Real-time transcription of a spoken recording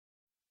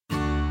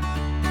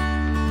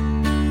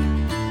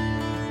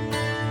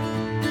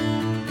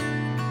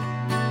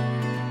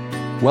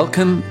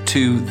Welcome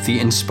to the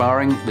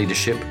Inspiring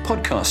Leadership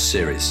podcast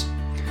series.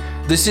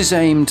 This is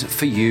aimed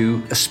for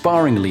you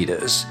aspiring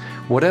leaders,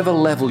 whatever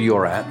level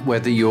you're at,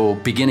 whether you're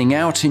beginning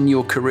out in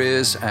your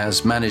careers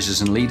as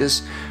managers and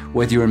leaders,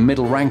 whether you're in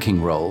middle ranking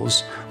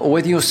roles, or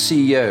whether you're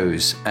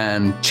CEOs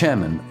and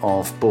chairmen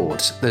of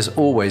boards. There's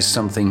always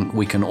something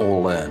we can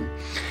all learn.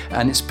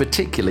 And it's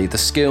particularly the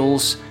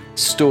skills,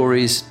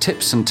 stories,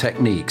 tips and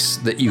techniques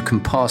that you can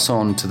pass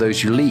on to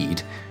those you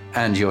lead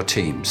and your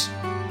teams.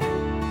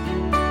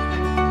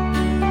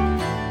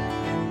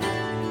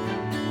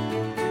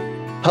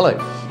 Hello,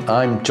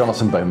 I'm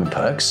Jonathan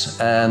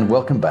Bowman-Perks, and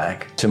welcome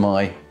back to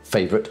my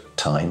favourite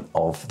time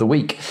of the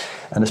week.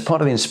 And as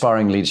part of the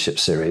Inspiring Leadership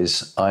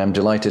series, I am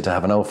delighted to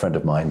have an old friend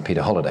of mine,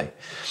 Peter Holliday.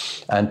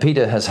 And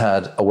Peter has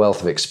had a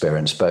wealth of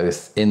experience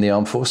both in the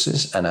armed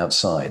forces and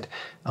outside.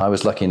 I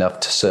was lucky enough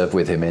to serve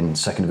with him in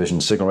 2nd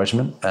Division Signal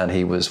Regiment, and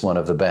he was one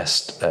of the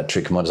best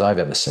troop commanders I've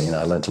ever seen.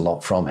 I learnt a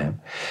lot from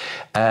him.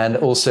 And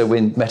also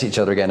we met each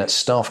other again at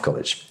Staff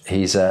College.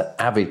 He's an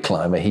avid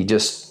climber. He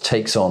just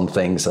takes on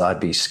things that I'd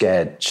be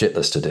scared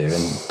shitless to do,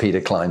 and Peter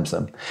climbs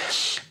them.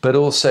 But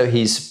also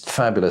he's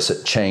fabulous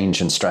at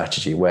change and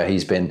strategy, where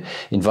he's been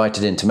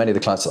invited into many of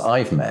the clients that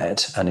I've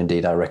met, and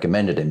indeed I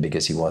recommended him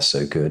because he was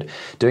so good,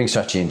 doing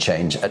strategy and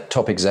change at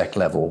top exec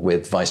level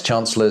with vice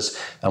chancellors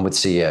and with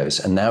CEOs.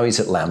 And now he's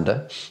at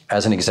Lambda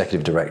as an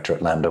executive director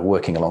at Lambda,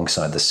 working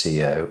alongside the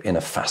CEO in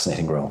a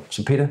fascinating role.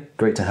 So Peter,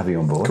 great to have you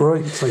on board.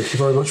 Great, thank you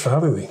very much for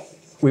having me.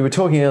 We were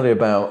talking earlier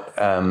about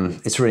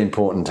it's really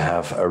important to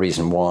have a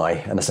reason why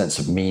and a sense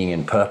of meaning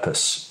and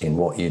purpose in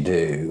what you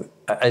do.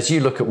 As you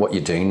look at what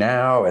you're doing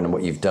now and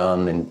what you've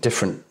done in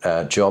different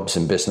jobs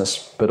in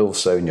business, but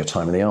also in your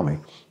time in the army,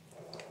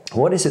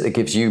 what is it that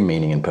gives you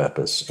meaning and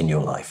purpose in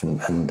your life?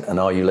 And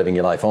are you living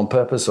your life on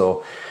purpose,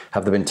 or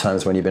have there been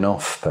times when you've been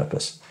off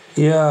purpose?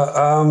 Yeah,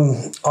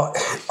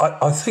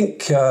 I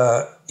think,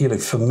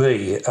 for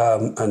me,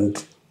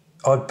 and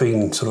I've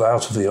been sort of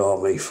out of the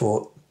army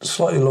for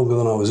slightly longer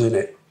than I was in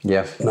it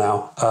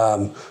now,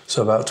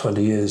 so about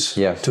 20 years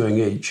doing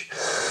each.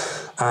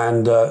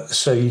 And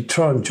so you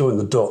try and join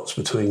the dots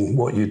between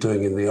what you're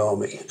doing in the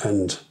army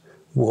and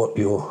what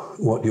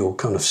your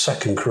kind of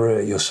second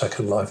career, your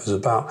second life is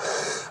about.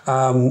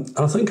 And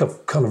I think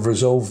I've kind of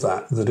resolved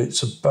that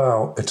it's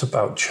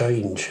about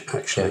change,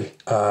 actually,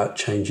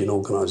 change in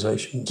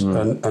organisations.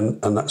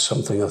 And that's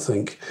something I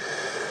think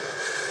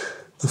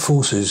the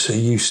forces are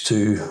used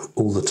to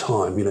all the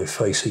time,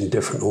 facing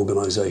different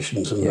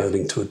organisations and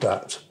learning to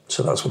adapt.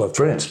 So that's what I've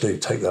tried to do,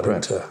 take that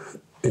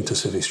into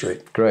Civvy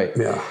Street. Great.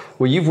 Yeah.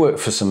 Well, you've worked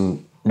for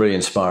some really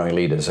inspiring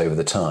leaders over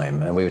the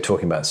time, and we were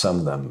talking about some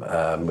of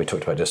them. We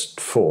talked about just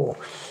 4.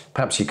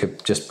 Perhaps you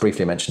could just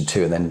briefly mention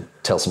 2 and then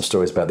tell some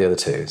stories about the other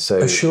 2.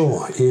 So,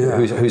 sure, yeah.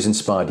 Who's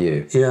inspired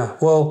you? Yeah,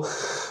 well,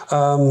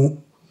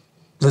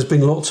 there's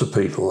been lots of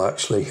people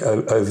actually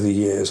over the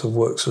years. I've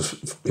worked,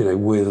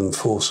 with and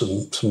for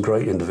some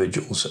great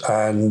individuals,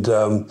 and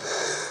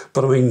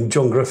but I mean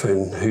John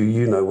Griffin, who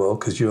you know well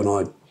because you and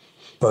I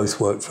both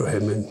worked for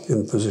him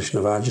in the position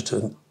of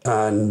adjutant,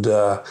 and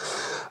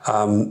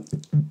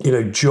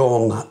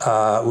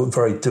John,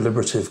 very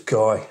deliberative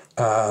guy,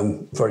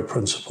 very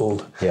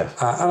principled. Yeah.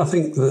 And I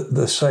think that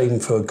the same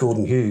for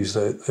Gordon Hughes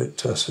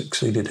that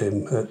succeeded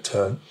him at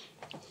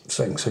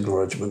 2nd Signal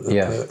Regiment.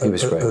 He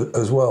was great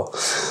as well.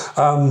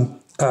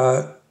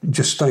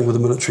 Just staying with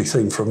the military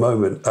theme for a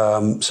moment,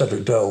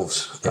 Cedric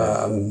Delves.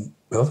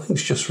 I think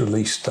he's just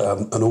released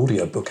an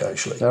audio book,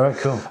 actually. All right,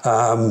 cool.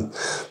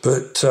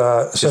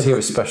 So he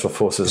was Special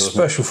Forces.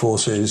 Special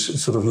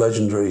Forces, sort of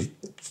legendary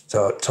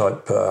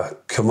type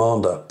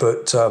commander.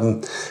 But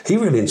he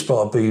really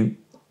inspired me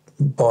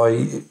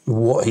by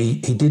what he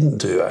didn't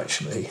do,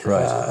 actually.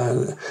 Right.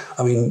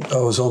 I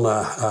was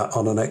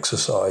on an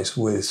exercise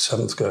with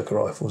 7th Gurkha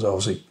Rifles. I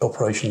was the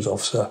operations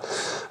officer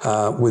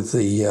with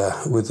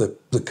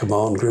the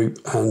command group,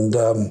 and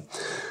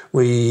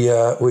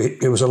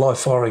it was a live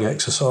firing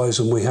exercise,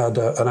 and we had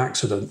an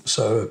accident.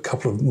 So a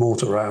couple of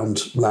mortar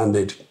rounds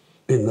landed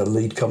in the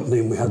lead company,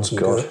 and we had some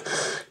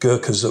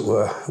Gurkhas that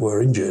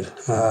were injured.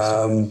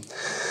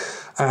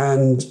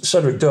 And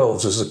Cedric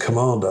Delves, as the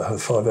commander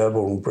of 5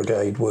 Airborne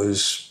Brigade,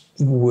 was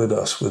with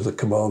us with the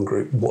command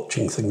group,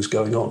 watching things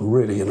going on,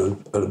 really in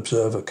an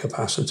observer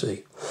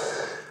capacity.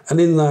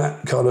 And in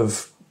that kind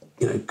of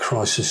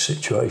crisis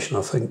situation,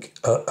 I think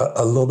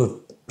a lot of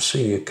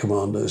senior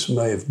commanders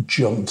may have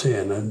jumped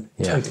in and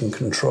taken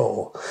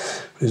control.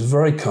 He was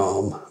very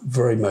calm,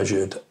 very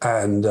measured,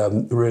 and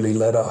really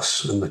let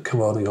us and the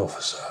commanding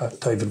officer,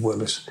 David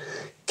Willis,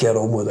 get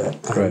on with it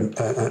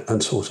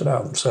and sort it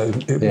out. So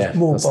it was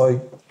more by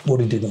what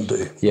he didn't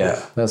do.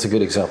 Yeah, that's a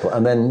good example.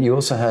 And then you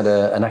also had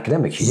an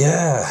academic.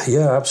 Yeah,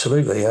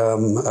 absolutely.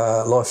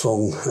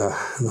 Lifelong,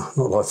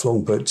 not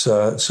lifelong, but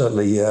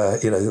certainly,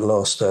 the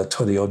last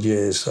 20 odd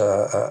years,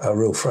 a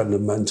real friend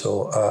and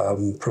mentor,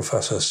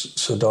 Professor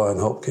Sir Diane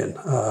Hopkin.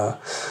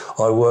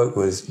 I worked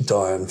with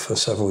Diane for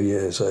several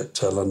years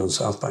at London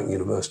South Bank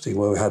University,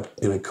 where we had,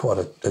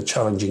 quite a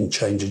challenging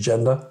change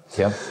agenda.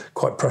 Yeah.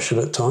 Quite pressured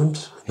at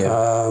times.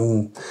 Yeah.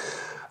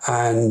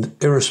 And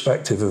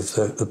irrespective of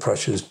the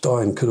pressures,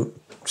 Diane could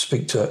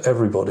speak to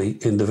everybody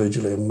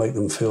individually and make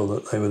them feel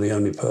that they were the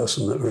only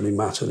person that really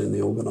mattered in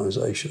the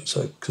organisation.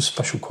 So,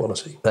 special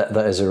quality. That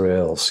is a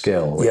real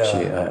skill. Which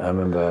I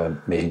remember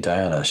meeting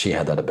Diana. She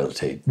had that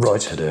ability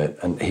to do it,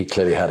 and he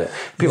clearly had it.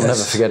 People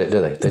never forget it,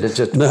 do they? They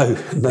just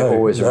they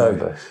always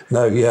remember.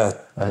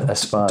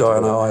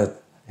 Diana, I had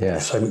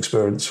same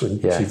experience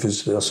when she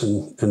visited us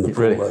in Nepal.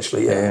 Really?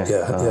 Actually,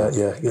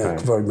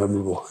 very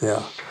memorable.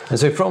 Yeah. And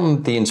so,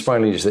 from the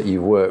inspiring leaders that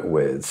you work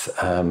with,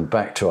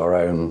 back to our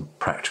own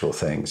practical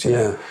things. You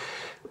know,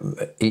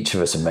 each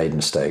of us have made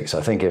mistakes.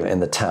 I think in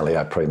the tally,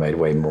 I probably made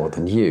way more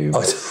than you.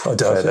 I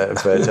don't. No,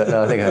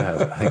 I think I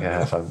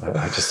have.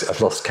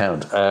 I've lost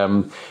count.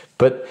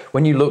 But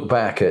when you look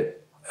back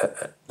at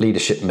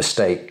leadership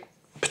mistake,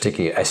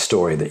 particularly a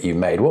story that you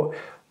made, what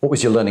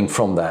was your learning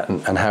from that,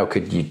 and how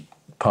could you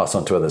pass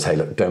on to others? Hey,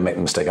 look, don't make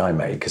the mistake I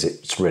made, because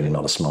it's really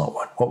not a smart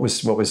one. What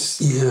was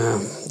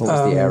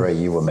the error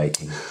you were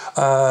making?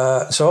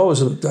 So I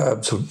was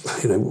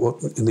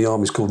what in the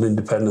Army is called an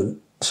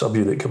independent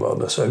subunit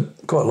commander. So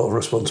quite a lot of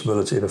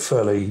responsibility at a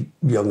fairly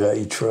young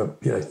age for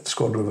a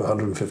squadron of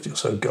 150 or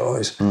so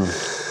guys.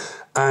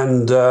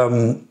 And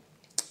I'm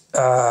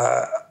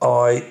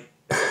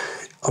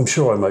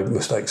sure I made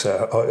mistakes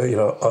there.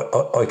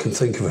 I can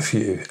think of a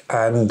few.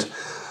 And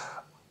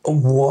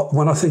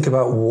when I think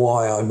about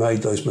why I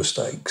made those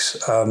mistakes,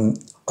 I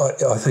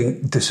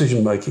think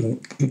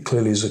decision-making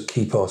clearly is a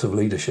key part of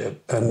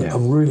leadership. And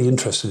I'm really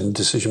interested in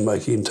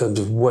decision-making in terms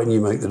of when you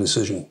make the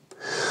decision.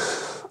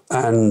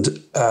 And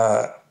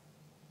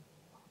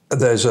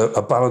there's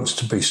a balance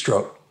to be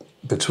struck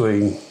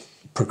between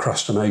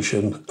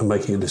procrastination and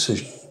making a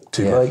decision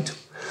too late,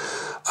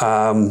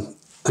 and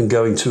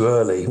going too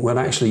early when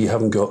actually you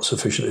haven't got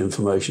sufficient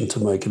information to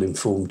make an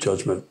informed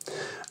judgment.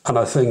 And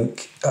I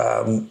think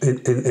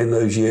in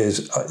those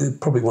years,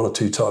 probably one or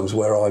two times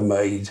where I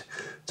made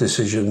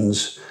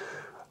decisions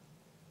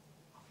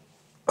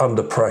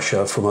under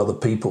pressure from other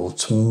people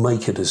to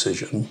make a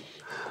decision,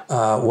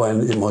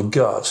 when in my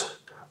gut,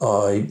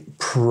 I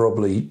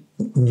probably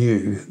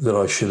knew that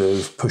I should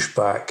have pushed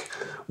back,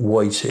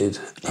 waited,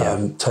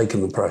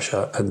 taken the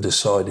pressure and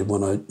decided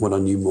when I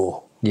knew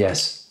more.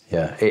 Yes,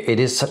 yeah. It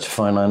is such a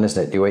fine line,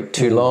 isn't it? You wait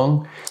too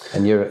long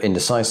and you're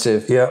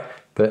indecisive. Yeah.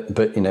 But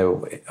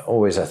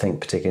always I think,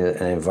 particularly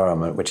in an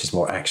environment which is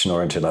more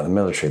action-oriented like the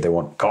military, they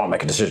want, go on,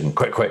 make a decision,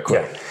 quick.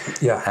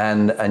 Yeah.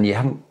 And you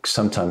haven't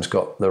sometimes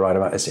got the right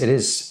amount. It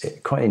is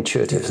quite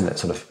intuitive, isn't it,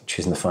 sort of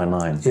choosing the fine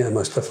line? Yeah,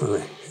 most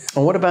definitely.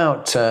 And what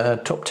about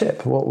top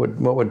tip? What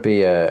would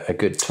be a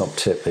good top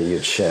tip that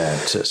you'd share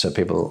so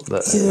people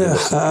that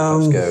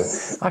listen go,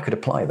 I could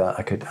apply that,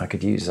 I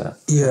could use that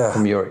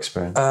from your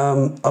experience?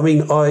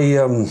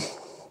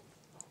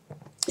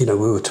 We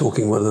were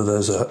talking whether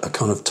there's a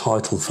kind of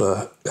title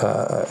for,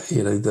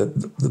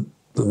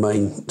 the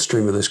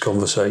mainstream of this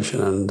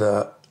conversation, and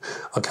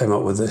I came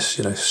up with this,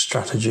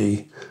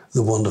 strategy,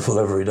 the wonderful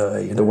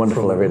everyday. The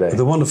wonderful everyday.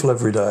 The wonderful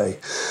everyday.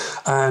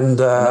 And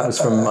that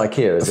was from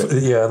IKEA, is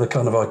it? Yeah, the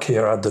kind of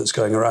IKEA ad that's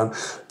going around.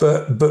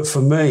 But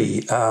for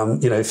me,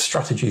 if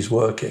strategy is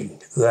working,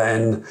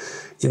 then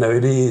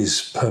it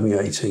is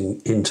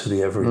permeating into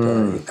the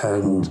everyday,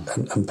 and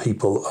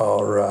people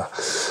are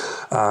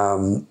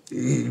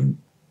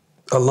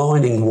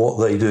aligning what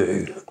they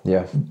do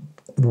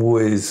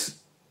with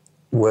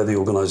where the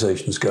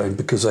organisation is going,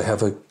 because they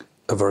have a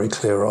very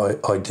clear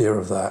idea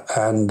of that.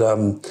 And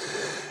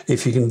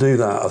if you can do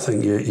that, I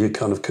think you're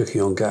kind of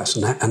cooking on gas.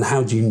 And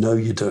how do you know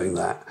you're doing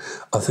that?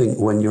 I think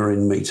when you're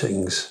in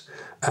meetings,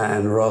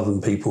 and rather than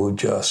people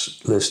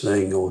just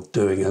listening or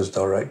doing as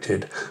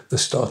directed, they're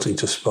starting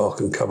to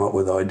spark and come up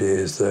with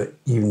ideas that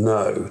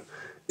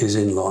is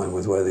in line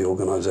with where the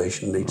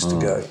organisation needs to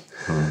go.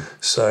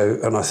 So,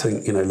 and I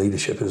think,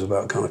 leadership is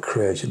about kind of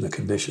creating the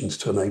conditions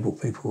to enable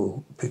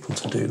people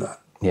to do that.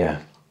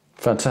 Yeah.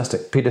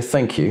 Fantastic. Peter,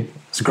 thank you.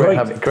 It's great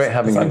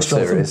having you in the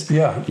series.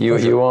 Yeah.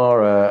 You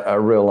are a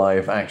real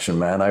live action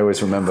man. I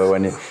always remember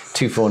when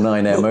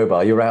 249 Air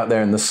Mobile, you were out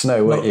there in the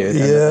snow, weren't you?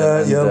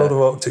 A lot of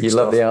Arctic stuff. You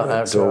love the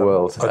outdoor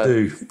world. I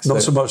do.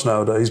 Not so much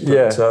nowadays,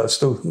 but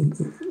still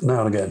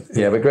now and again.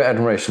 Yeah, but great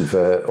admiration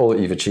for all that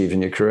you've achieved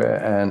in your career,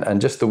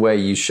 and just the way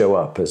you show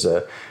up as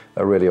a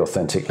really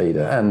authentic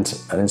leader and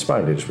an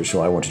inspiring leader, which is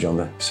why I wanted you on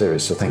the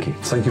series. So thank you.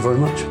 Thank you very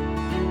much.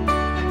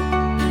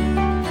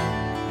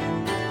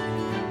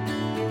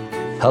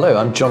 Hello,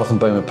 I'm Jonathan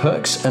Bowman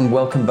Perks, and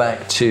welcome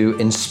back to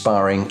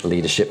Inspiring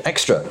Leadership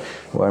Extra,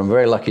 where I'm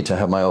very lucky to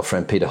have my old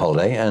friend Peter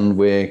Holiday, and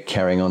we're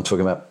carrying on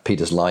talking about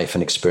Peter's life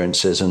and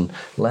experiences and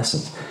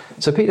lessons.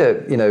 So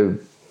Peter,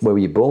 where were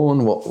you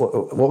born?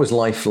 What was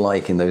life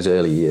like in those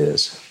early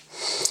years?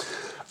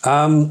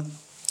 So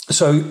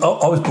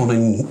I was born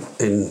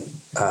in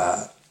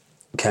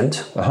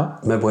Kent,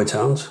 Medway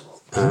Towns,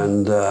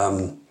 and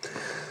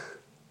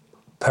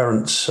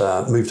parents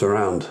moved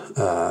around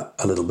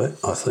a little bit,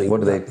 I think. What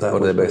do they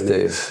both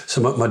do?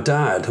 So my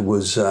dad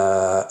was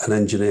an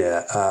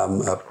engineer,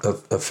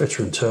 a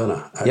fitter and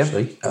turner,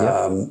 actually.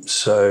 Yep.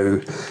 So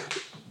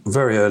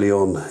very early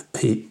on,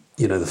 he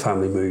the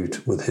family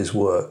moved with his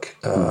work.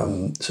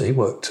 So he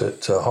worked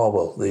at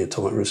Harwell, the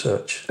Atomic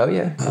Research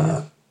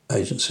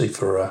Agency,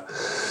 for a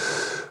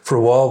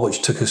while,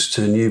 which took us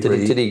to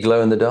Newbury. Did he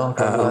glow in the dark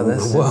like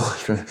this? Well,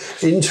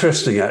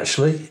 interesting,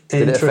 actually.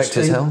 Did it affect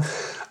his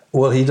health?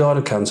 Well, he died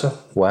of cancer.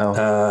 Wow.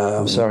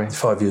 I'm sorry.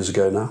 5 years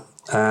ago now.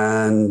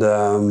 And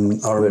I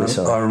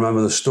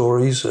remember the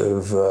stories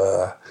of,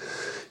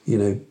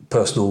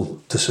 personal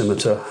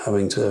dosimeter,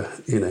 having to,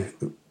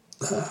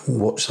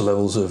 watch the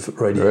levels of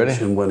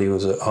radiation when he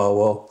was at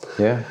Harwell.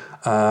 Yeah.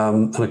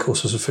 And of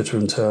course, as a fitter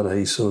and turner,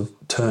 he's sort of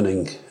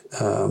turning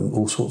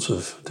all sorts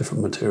of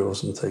different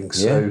materials and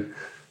things. Yeah. So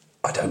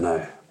I don't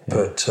know.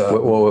 Yeah.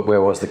 But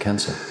where was the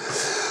cancer?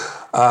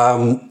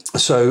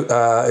 So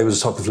it was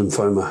a type of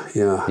lymphoma.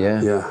 Yeah.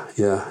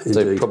 So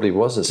it probably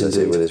was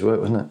associated with his work,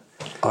 wasn't it?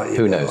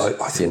 Who knows?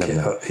 I think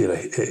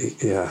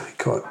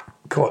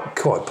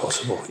quite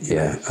possible.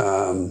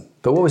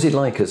 But what was he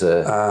like as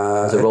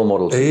a role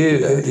model? He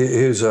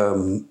was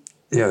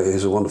he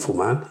was a wonderful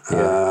man.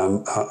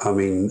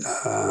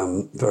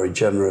 Very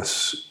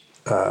generous,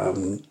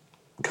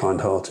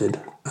 kind-hearted,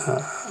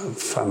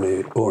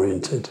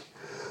 family-oriented.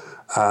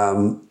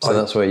 So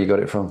that's where you got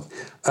it from.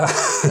 I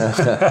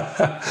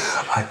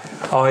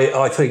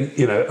think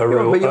a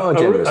real, but you are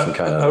generous and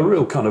kind of a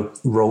real kind of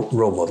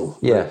role model.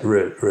 Yeah,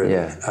 really.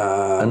 Yeah.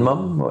 And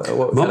Mum,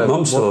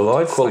 Mum's still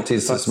alive.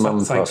 Qualities does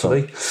Mum pass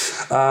on?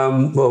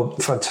 Well,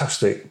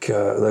 fantastic.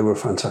 They were a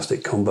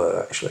fantastic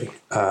combo, actually.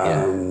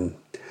 Mum,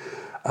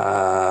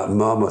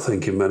 I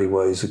think, in many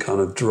ways, a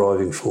kind of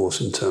driving force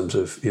in terms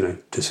of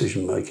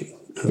decision making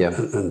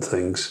and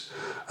things.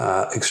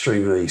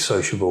 Extremely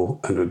sociable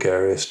and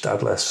gregarious.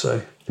 Dad less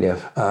so. Yeah.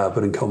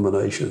 But in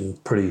combination,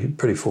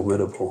 pretty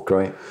formidable.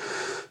 Great.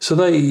 So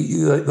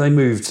they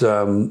moved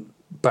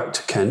back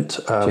to Kent.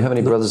 Do you have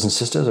any brothers and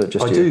sisters, or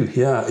just I you? do.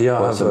 Yeah.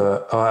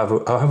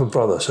 I have a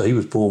brother. So he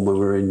was born when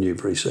we were in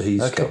Newbury. So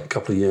he's a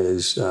couple of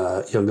years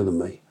younger than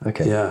me.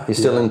 Okay. Yeah. He's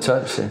still in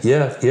touch.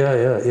 Yeah.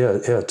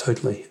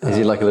 Totally. Is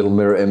he like a little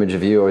mirror image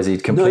of you, or is he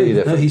completely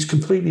different? No, he's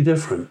completely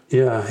different.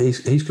 Yeah,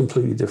 he's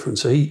completely different.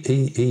 So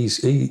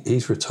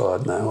he's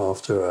retired now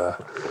after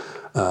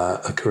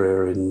a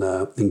career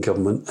in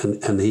government,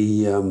 and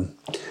he.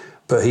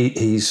 But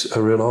he's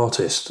a real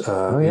artist.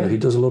 He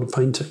does a lot of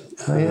painting,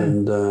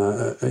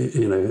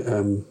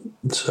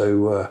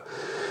 so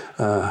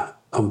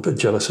I'm a bit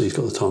jealous that he's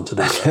got the time to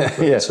do that.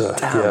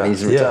 But,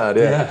 he's retired.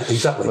 Yeah,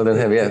 exactly. Well,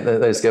 then,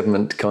 those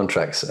government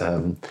contracts.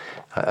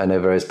 I know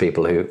various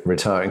people who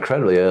retire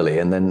incredibly early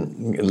and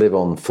then live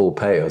on full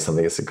pay or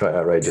something. It's quite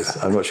outrageous.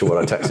 I'm not sure what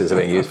our taxes are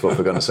being used for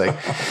goodness sake.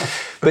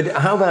 But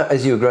how about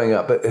as you were growing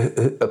up,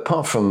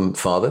 apart from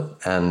father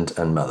and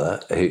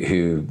mother,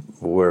 who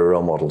were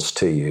role models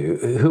to you,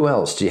 who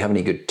else? Do you have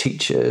any good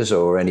teachers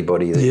or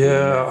anybody?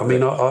 I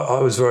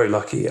was very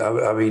lucky.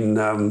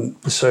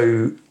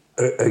 So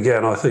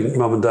again, I think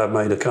Mum and Dad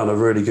made a kind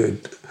of really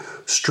good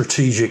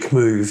strategic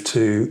move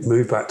to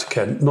move back to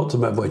Kent, not to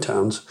Medway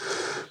Towns,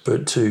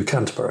 but to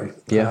Canterbury,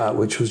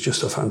 which was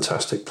just a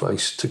fantastic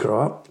place to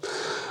grow up.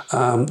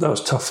 That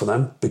was tough for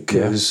them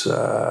because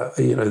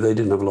they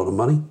didn't have a lot of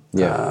money.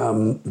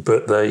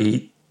 But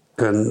they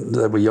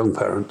were young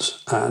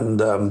parents,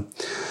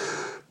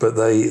 but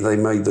they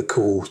made the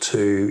call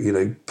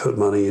to put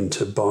money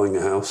into buying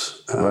a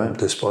house,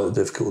 despite the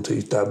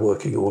difficulties. Dad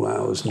working all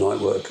hours, night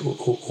work,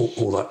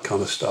 all that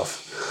kind of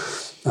stuff.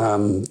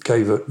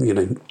 Gave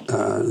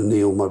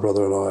Neil, my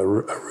brother, and I a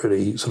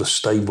really sort of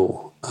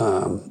stable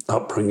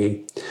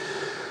upbringing.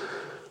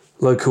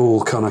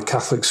 Local kind of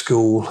Catholic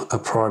school, a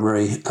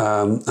primary,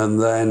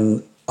 and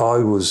then I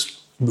was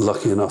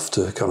lucky enough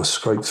to kind of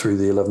scrape through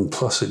the 11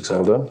 plus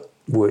exam,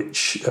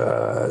 which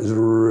is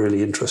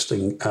really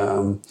interesting.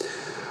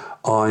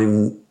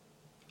 I'm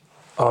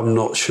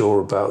not sure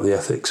about the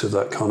ethics of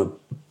that kind of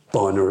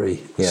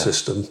binary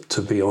system,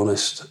 to be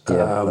honest. A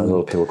lot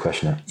of people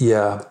question it.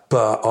 Yeah,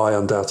 but I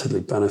undoubtedly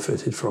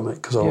benefited from it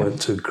because I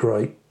went to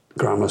great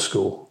grammar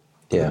school.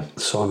 Yeah,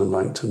 Simon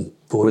Langton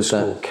boarding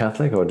school. Was that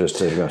Catholic or just?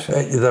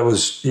 That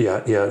was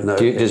no.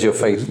 Does your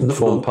faith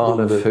form part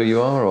of who you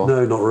are? Or?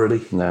 No, not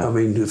really. No. I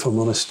mean, if I'm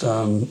honest,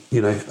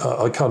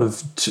 I kind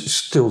of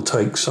still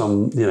take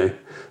some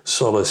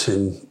solace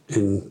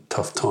in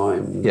tough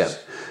times. Yeah,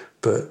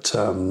 but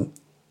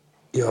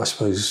I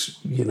suppose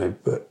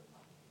but.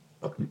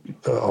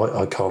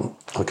 I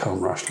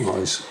can't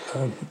rationalise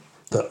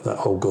that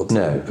whole God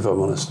thing, if I'm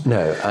honest.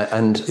 No,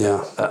 I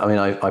mean,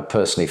 I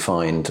personally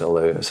find,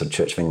 although sort of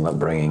Church of England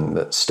upbringing,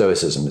 that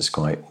Stoicism is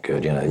quite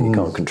good. You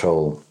can't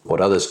control what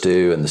others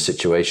do and the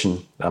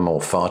situation. I'm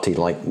all farty,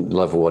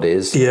 love what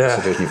is, the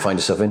situation you find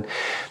yourself in.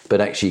 But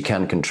actually you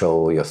can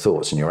control your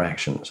thoughts and your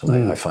actions,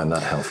 and I find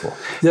that helpful.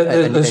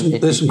 Yeah,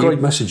 there's some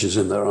great messages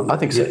in there, aren't there? I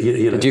think so.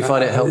 Do you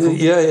find it helpful?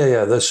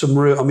 Yeah. There's some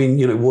real,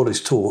 what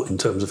is taught in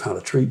terms of how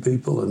to treat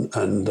people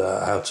and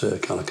how to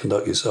kind of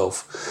conduct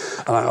yourself.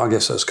 And I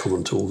guess that's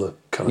common to all the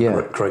kind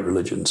of great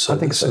religion. So I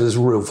think so. There's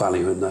real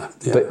value in there.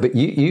 Yeah. But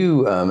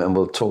you and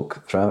we'll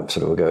talk throughout,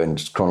 sort of we'll go in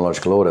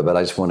chronological order, but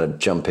I just want to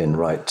jump in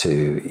right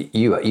to,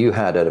 you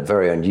had a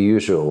very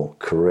unusual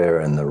career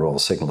in the Royal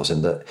Signals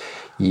in that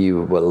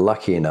you were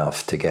lucky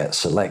enough to get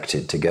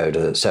selected to go to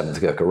 7th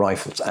Gurkha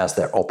Rifles as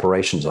their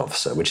operations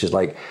officer, which is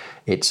like,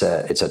 it's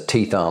a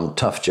teeth-armed,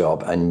 tough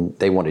job, and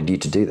they wanted you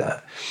to do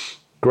that.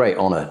 Great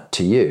honour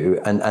to you.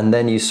 And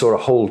then you saw a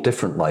whole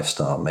different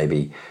lifestyle,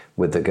 maybe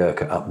with the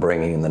Gurkha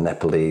upbringing and the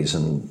Nepalese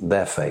and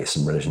their faith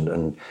and religion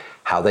and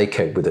how they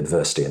cope with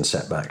adversity and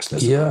setbacks.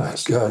 Yeah.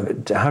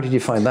 How did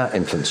you find that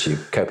influence you,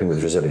 coping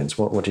with resilience?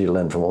 What did you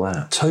learn from all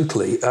that?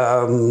 Totally.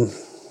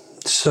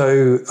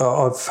 So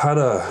I've had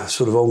a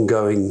sort of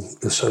ongoing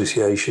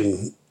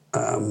association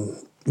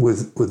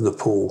with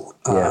Nepal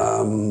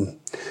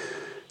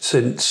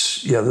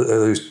since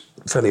those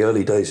fairly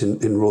early days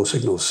in Royal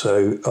Signals.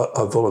 So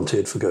I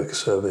volunteered for Gurkha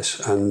service,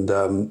 and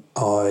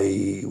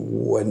I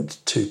went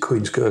to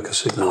Queen's Gurkha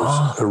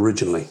Signals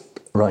originally.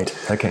 Right.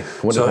 Okay.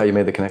 How you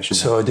made the connection?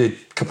 So I did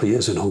a couple of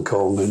years in Hong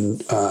Kong,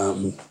 and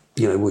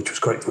which was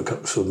great from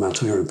a sort of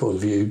mountaineering point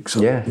of view. So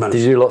did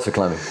you do lots of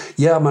climbing?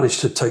 Yeah, I managed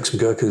to take some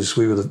Gurkhas.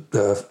 We were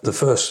the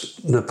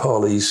first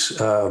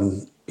Nepalese,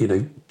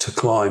 to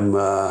climb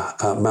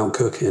Mount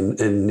Cook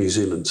in New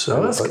Zealand.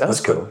 So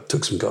that's cool.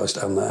 Took some guys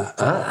down there.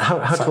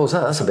 How tall is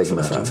that? That's a big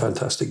mountain.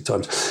 Fantastic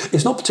times.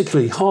 It's not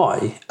particularly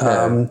high,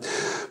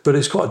 but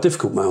it's quite a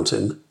difficult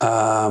mountain.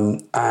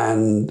 And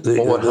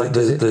what height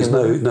is it? There's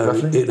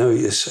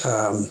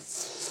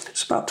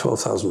it's about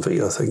 12,000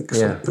 feet, I think.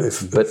 Yeah,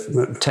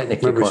 but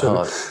technically quite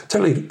hard.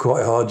 Technically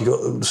quite hard.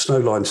 The snow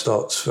line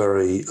starts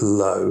very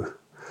low.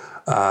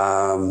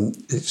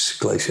 It's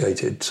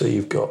glaciated, so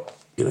you've got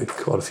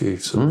quite a few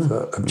sort of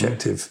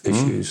objective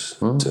issues.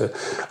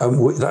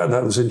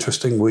 That was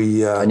interesting.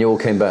 And you all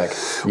came back.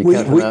 You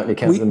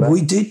counted them back.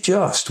 We did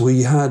just.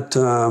 We had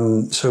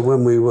so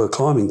when we were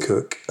climbing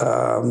Cook,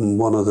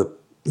 one of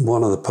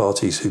the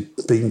parties who'd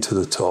been to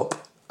the top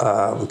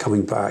were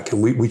coming back,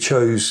 and we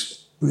chose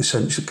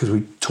essentially because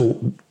we taught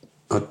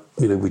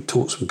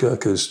some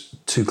Gurkhas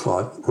to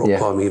climb rock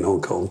climbing in Hong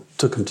Kong.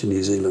 Took them to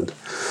New Zealand.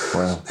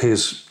 Wow.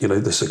 Here's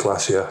this is a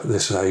glacier.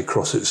 This is how you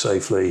cross it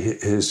safely.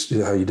 Here's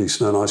how you do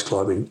snow and ice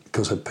climbing,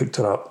 because I picked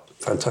it up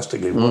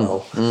fantastically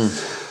well.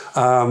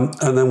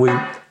 And then we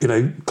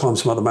climbed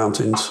some other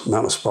mountains.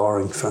 Mount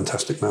Aspiring,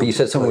 fantastic mountain. But you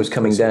said someone was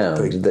coming down.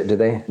 Did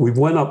they? We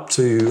went up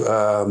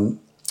to.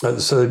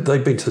 So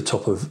they'd been to the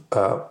top of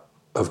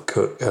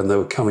Cook, and they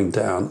were coming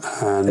down.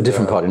 And a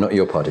different party, not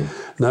your party.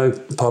 No,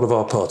 part of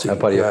our party. A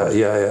part of your party.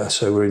 Yeah.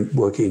 So we're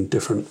working in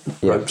different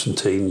ropes and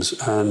teams,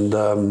 and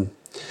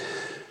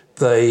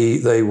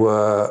they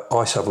were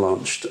ice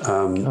avalanched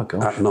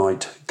at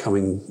night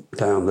coming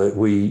down.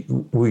 We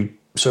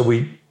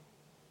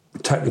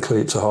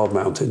technically it's a hard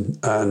mountain,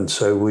 and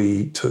so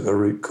we took a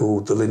route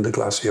called the Linda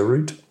Glacier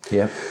route.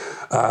 Yeah,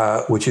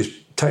 which is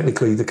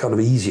technically the kind of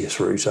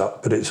easiest route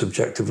up, but it's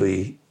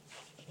objectively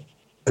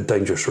a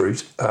dangerous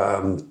route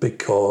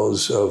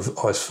because of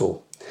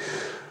icefall.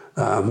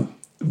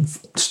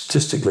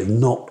 Statistically,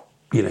 not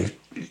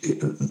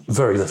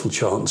very little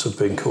chance of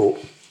being caught,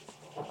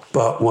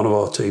 but one of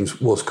our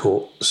teams was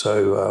caught.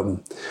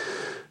 So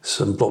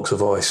some blocks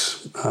of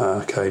ice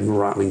came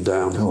rattling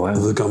down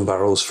the gun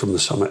barrels from the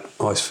summit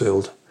ice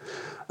field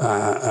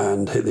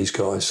and hit these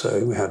guys.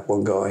 So we had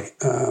one guy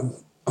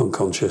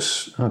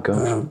unconscious. Oh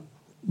gosh.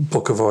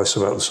 Block of ice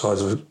about the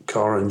size of a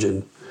car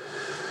engine.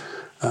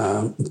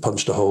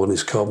 Punched a hole in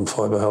his carbon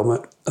fibre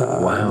helmet.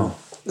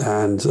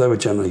 And they were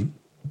generally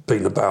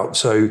beaten about.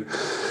 So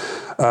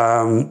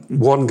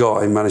one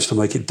guy managed to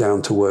make it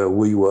down to where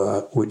we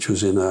were, which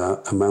was in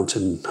a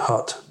mountain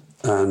hut,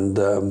 and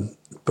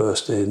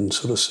burst in,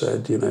 sort of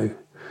said,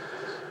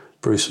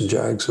 Bruce and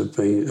Jags had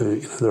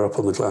been, they're up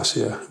on the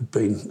glacier,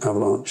 been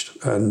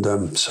avalanched. And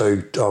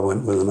so I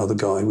went with another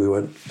guy. We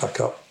went back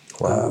up,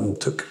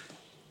 took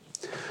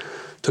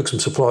some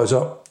supplies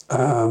up,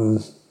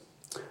 found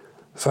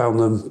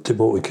them, did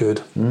what we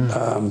could.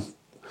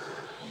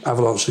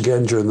 Avalanched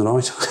again during the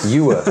night.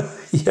 You were?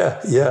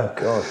 Yeah. Oh,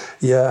 God.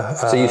 Yeah.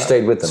 So you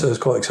stayed with them? So it was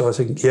quite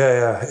exciting.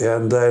 Yeah.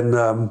 And then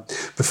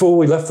before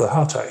we left the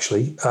hut,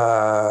 actually,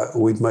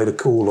 we'd made a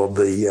call on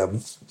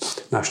the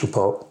National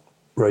Park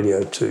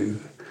radio to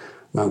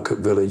Mount Cook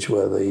Village,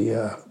 where they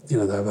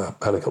have a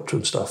helicopter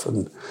and stuff,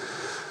 and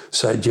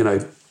said,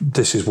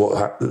 this is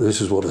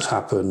what has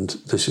happened.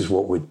 This is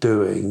what we're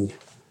doing.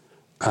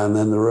 And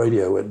then the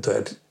radio went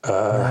dead.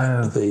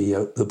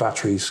 The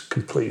battery's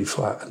completely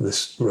flat, and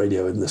this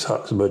radio in this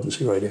hut is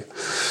emergency radio.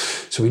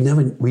 So we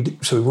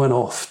went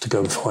off to go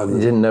and find them.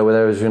 You didn't know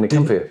whether it was going to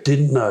come for you?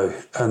 Didn't know.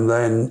 And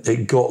then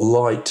it got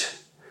light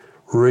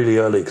really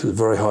early because it was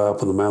very high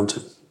up on the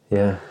mountain.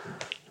 Yeah.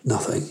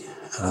 Nothing.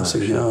 And I was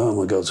thinking, oh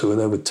my God, so we're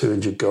there with 2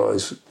 injured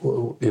guys.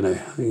 What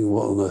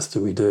on earth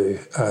do we do?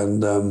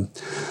 And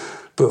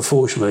but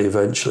fortunately,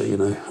 eventually,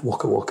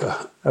 Waka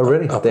Waka. Oh,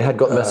 really? They had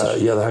got the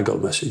message? Yeah, they had got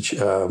the message.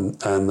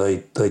 And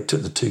they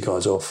took the 2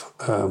 guys off.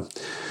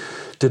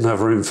 didn't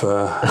have room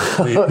for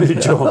me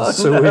and John,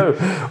 so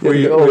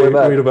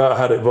we'd about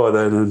had it by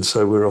then, and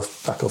so we're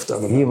back off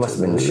down the mountain. You must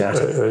have been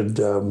shattered.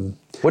 And,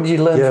 what did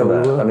you learn from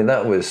that? I mean,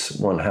 that was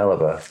one hell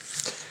of a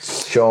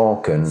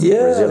shock and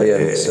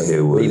resilience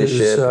and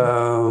leadership.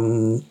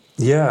 I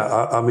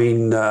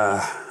mean,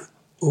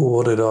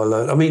 what did I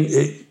learn? I mean,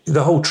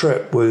 the whole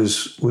trip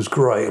was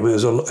great. I mean, it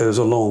was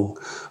a long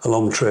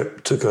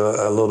trip. Took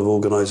a lot of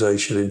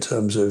organisation in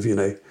terms of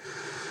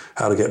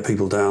how to get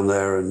people down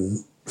there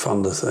and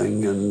fund the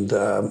thing, and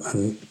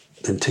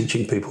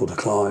teaching people to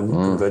climb,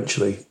 and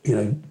eventually,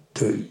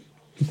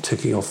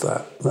 ticking off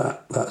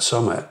that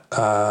summit.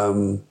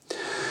 I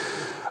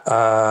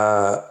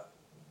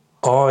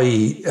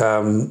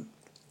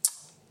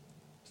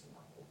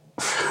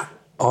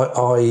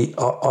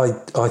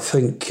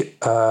think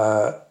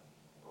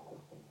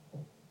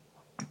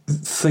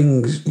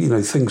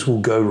things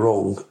will go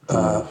wrong,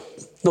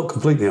 not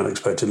completely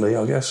unexpectedly,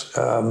 I guess,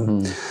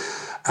 and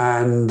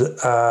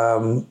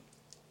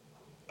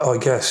I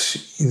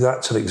guess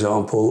that's an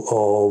example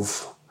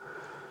of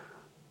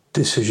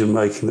decision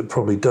making that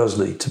probably does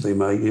need to be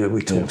made.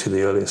 We talked in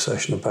the earlier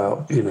session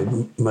about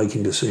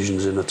making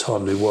decisions in a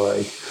timely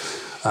way.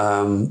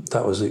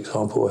 That was the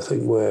example, I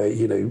think, where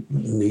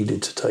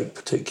needed to take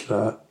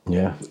particular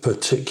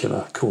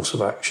course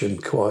of action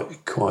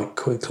quite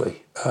quickly.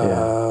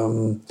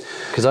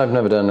 Because I've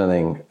never done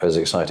anything as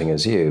exciting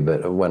as you,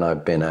 but when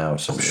I've been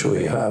out, I'm sure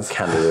you have,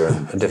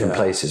 Canada and different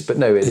places. But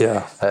no,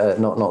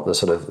 not the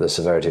sort of the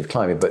severity of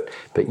climbing, but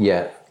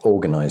yet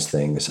organised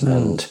things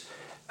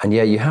and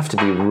you have to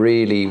be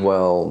really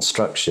well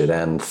structured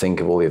and think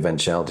of all the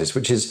eventualities,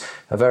 which is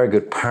a very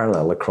good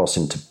parallel across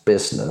into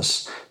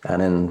business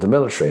and in the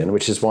military, and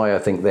which is why I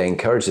think they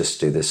encourage us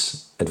to do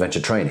this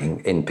adventure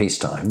training in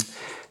peacetime,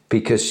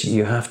 because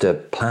you have to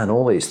plan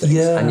all these things,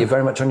 and you're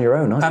very much on your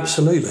own, aren't you?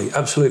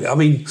 Absolutely. I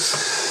mean,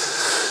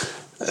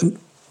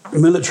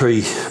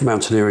 military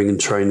mountaineering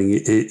and training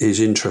is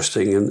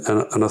interesting,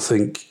 and I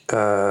think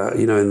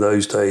in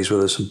those days where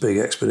there's some big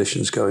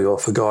expeditions going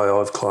off, a guy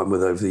I've climbed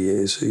with over the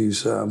years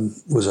who's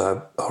was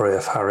a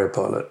RAF Harrier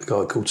pilot, a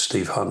guy called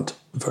Steve Hunt,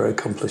 a very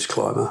accomplished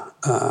climber.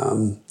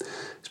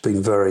 He's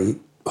been very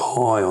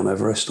high on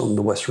Everest on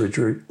the West Ridge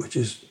route, which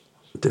is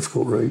a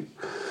difficult route,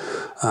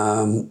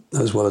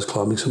 as well as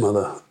climbing some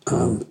other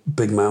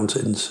big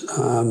mountains,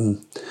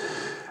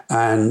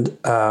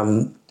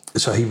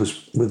 so he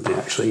was with me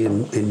actually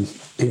in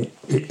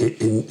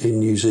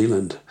New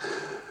Zealand,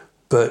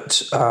 but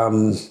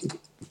so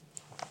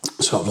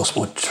I've lost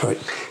my train.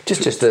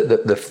 Just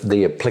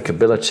the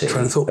applicability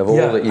of all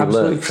that you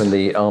learned from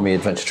the Army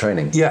adventure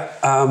training.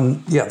 What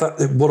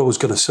I was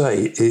going to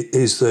say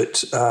is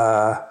that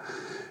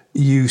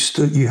you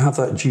have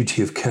that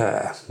duty of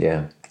care.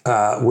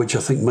 Which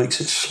I think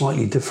makes it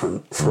slightly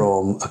different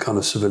from a kind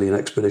of civilian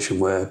expedition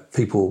where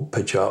people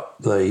pitch up,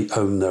 they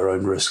own their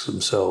own risks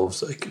themselves,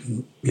 they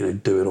can,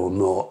 do it or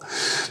not,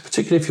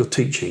 particularly if you're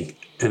teaching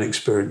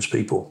inexperienced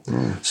people.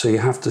 So you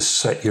have to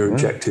set your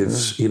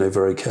objectives,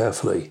 very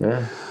carefully.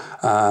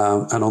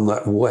 And on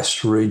that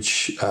West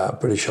Ridge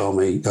British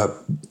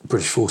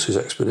Forces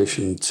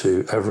expedition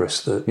to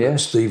Everest that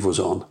Steve was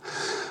on,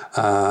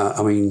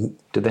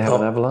 did they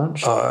have an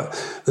avalanche?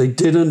 They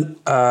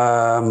didn't.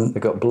 They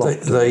got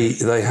blocked.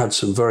 They had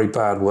some very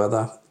bad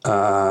weather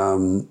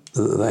that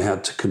they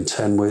had to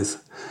contend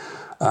with,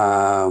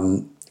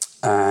 and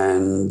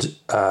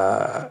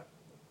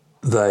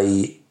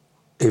they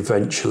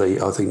eventually,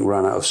 I think,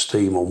 ran out of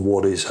steam on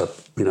what is a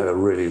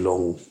really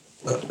long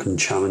and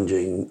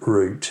challenging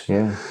route.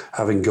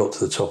 Having got to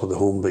the top of the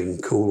Hornbeam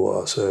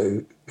Couloir,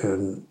 so.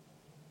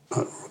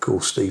 I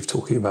recall Steve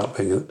talking about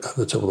being at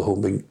the top of the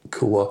Hornbeam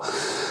Couloir.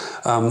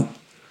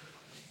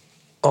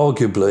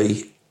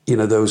 Arguably,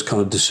 there was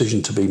kind of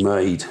decision to be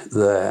made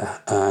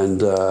there,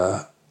 and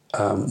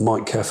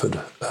Mike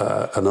Kefford,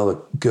 another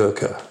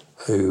Gurkha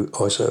who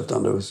I served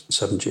under as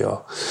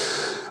 7GR,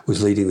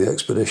 was leading the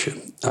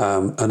expedition.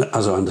 And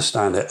as I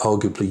understand it,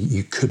 arguably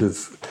you could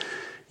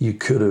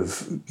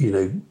have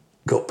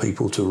got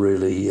people to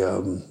really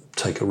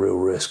take a real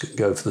risk and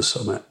go for the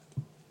summit.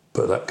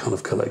 But that kind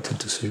of collective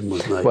decision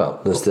was made. Well,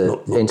 there's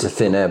Into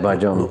Thin Air by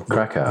John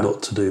Krakauer.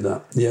 Not to do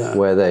that,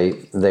 where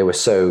they were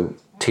so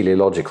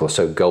teleological,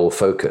 so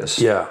goal-focused,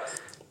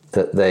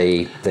 that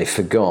they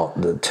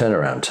forgot the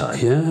turnaround time.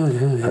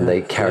 And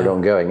they carried on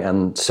going,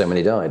 and so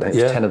many died. I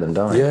think 10 of them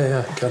died.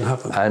 It can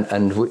happen.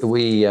 And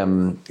we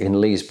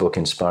in Lee's book,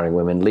 Inspiring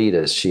Women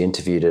Leaders, she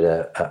interviewed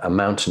a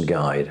mountain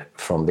guide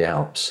from the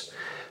Alps.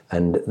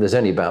 And there's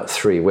only about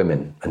 3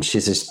 women, and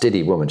she's this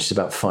diddy woman. She's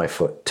about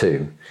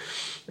 5'2".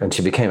 And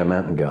she became a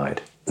mountain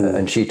guide.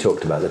 And she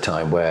talked about the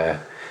time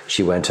where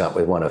she went up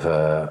with one of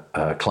her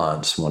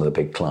clients, one of the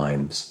big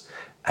climbs,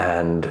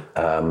 and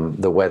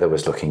the weather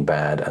was looking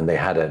bad, and they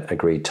had an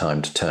agreed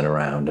time to turn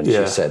around. And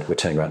she said, we're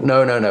turning around.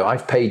 No,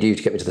 I've paid you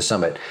to get me to the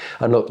summit.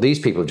 And look, these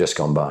people have just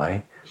gone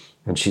by.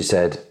 And she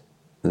said,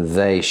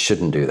 they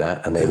shouldn't do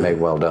that, and they may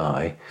well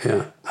die.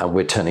 And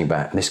we're turning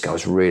back. And this guy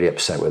was really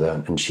upset with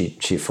her, and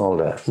she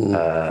followed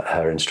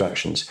her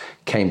instructions,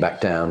 came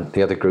back down.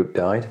 The other group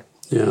died.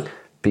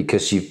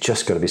 because you've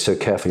just got to be so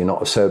careful. You're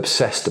not so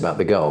obsessed about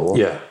the goal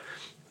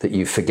that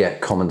you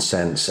forget common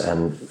sense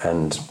and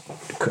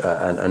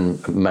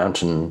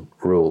mountain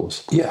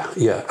rules.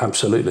 Yeah,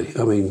 absolutely.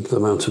 I mean, the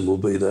mountain will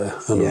be there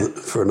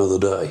for another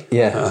day.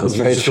 Yeah, that's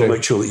very just true. to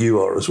make sure that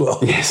you are as well.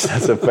 Yes,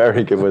 that's a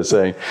very good way of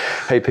saying.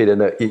 Hey, Peter,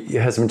 no, you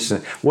had some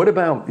interesting. What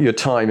about your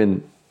time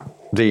in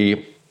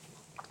the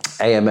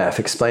AMF?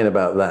 Explain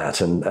about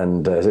that.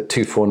 And is it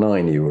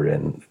 249 you were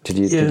in? Did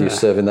you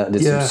serve in that?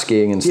 Did some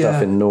skiing and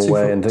stuff in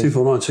Norway and things?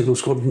 249 Signal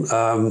Squadron.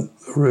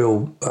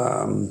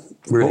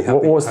 Really happy.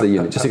 What was the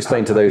unit? Just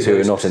explain to those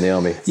who are not in the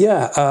army.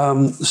 Yeah.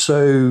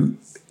 So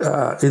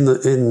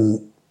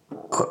in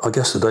I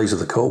guess the days of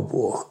the Cold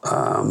War,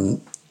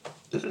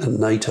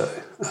 NATO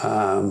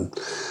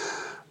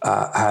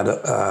had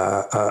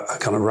a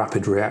kind of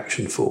rapid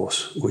reaction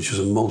force, which was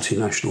a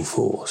multinational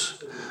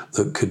force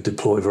that could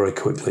deploy very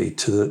quickly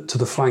to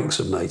the flanks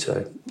of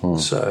NATO.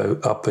 So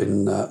up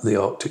in the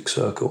Arctic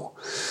Circle,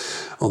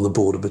 on the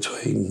border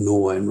between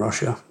Norway and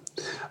Russia,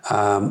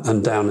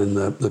 and down in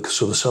the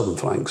sort of southern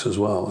flanks as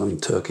well. I mean,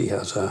 Turkey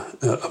has a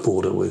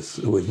border with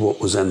what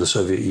was then the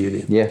Soviet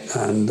Union. Yeah,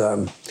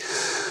 and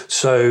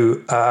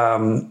so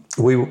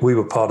we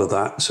were part of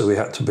that. So we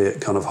had to be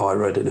at kind of high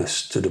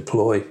readiness to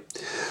deploy,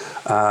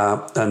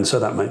 and so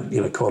that meant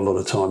quite a lot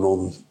of time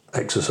on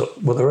exercise.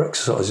 Well, there were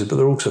exercises, but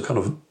there were also kind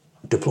of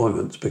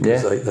deployments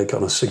because they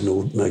kind of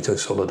signalled NATO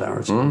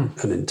solidarity and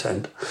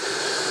intent.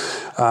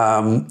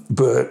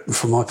 But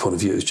from my point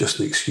of view, it was just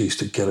an excuse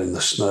to get in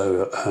the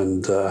snow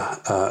and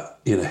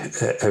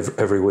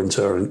every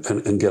winter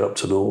and get up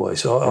to Norway.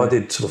 So I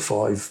did sort of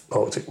 5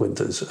 Arctic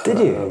winters. Did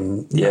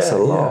you? That's a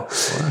lot.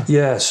 Wow.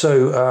 Yeah.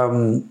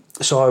 So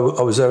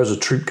I was there as a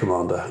troop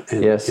commander,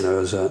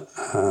 as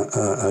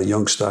a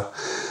youngster.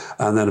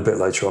 And then a bit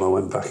later on, I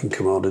went back and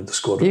commanded the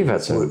squadron. You've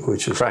had some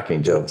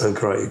cracking jobs. A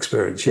great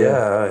experience.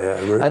 Yeah.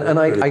 Really, and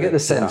I get the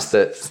sense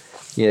that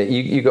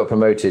you got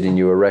promoted and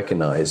you were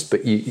recognised,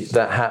 but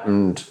that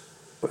happened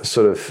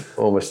sort of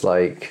almost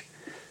like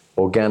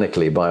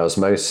organically by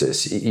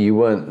osmosis. You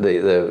weren't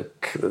the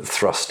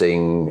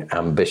thrusting,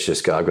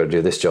 ambitious guy. I've got to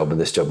do this job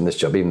and this job and this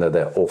job, even though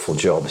they're awful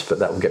jobs, but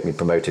that will get me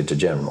promoted to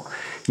general.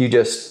 You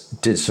just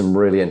did some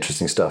really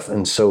interesting stuff,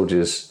 and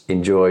soldiers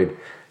enjoyed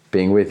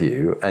being with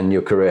you, and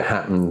your career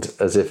happened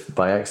as if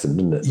by accident,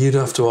 didn't it? You'd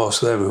have to ask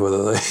them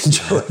whether they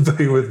enjoyed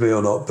being with me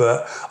or not,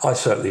 but I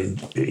certainly,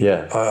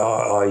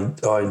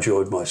 I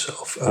enjoyed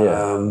myself.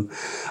 And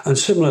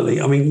similarly,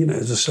 I mean,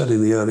 as I said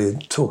in the earlier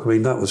talk, I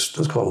mean, that was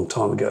quite a long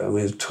time ago. I mean,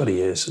 it was 20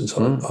 years since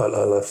I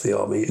left the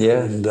army.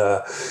 Yeah. And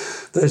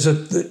there's a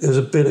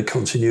bit of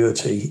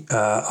continuity.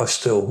 I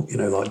still,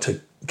 like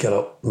to get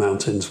up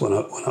mountains when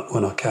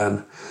I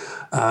can.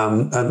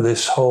 And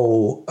this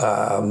whole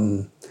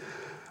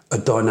a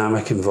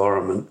dynamic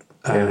environment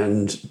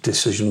and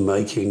decision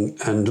making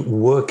and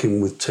working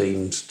with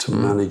teams to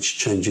manage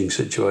changing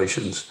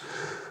situations.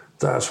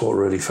 That's what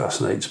really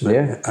fascinates me.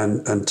 Yeah.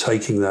 And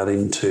taking that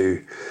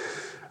into,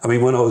 I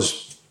mean, my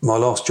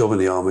last job in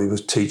the army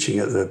was teaching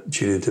at the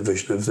junior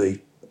division of the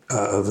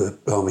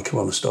Army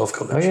Commander Staff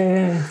College. Oh,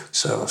 yeah.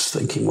 So I was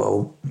thinking,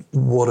 well,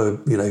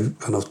 and I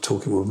was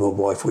talking with my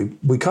wife,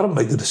 we kind of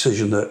made the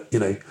decision that,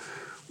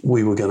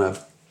 we were going to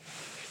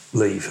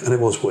leave, and it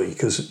was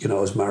because I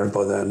was married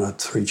by then and I had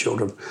 3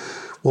 children.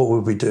 What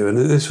would we do? And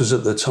this was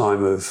at the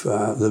time of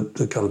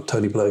the kind of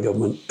Tony Blair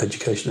government,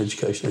 education. And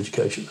I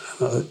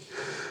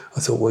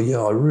thought,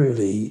 well, I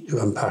really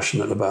am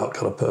passionate about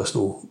kind of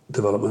personal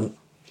development,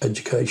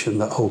 education,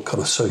 that whole kind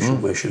of social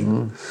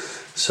mission.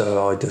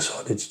 So I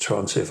decided to try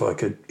and see if I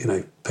could,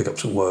 pick up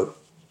some work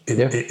in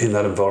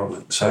that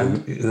environment. So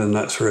and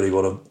that's really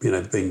what I've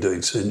been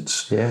doing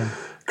since. Yeah.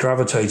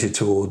 Gravitated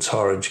towards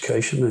higher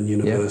education and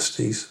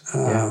universities,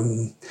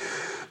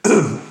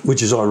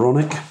 which is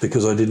ironic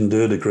because I didn't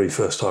do a degree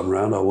first time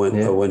round. I went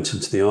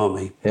into the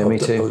army. Yeah, me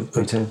too.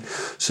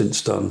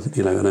 Since done,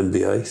 an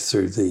MBA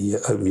through the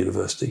Open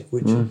University,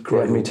 which is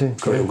great. Me too.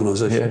 Great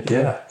organisation.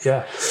 Yeah,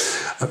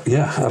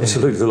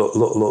 absolutely. A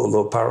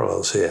lot of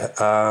parallels here.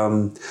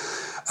 So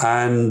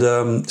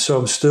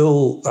I'm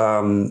still,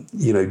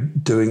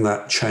 doing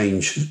that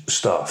change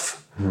stuff.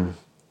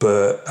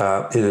 But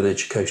in an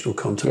educational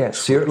context. Yeah,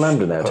 so you're at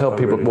LAMDA now. Tell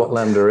people what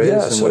LAMDA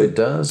is and what it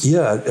does.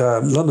 Yeah,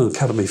 London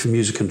Academy for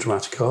Music and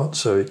Dramatic Art.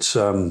 So it's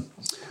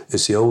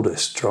the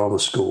oldest drama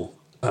school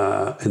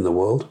in the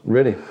world.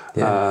 Really?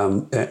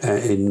 Yeah.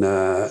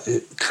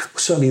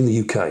 Certainly in the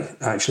UK.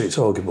 Actually, it's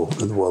arguable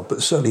in the world,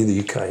 but certainly in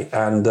the UK.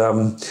 And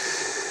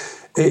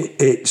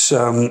it's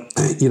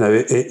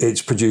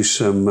produced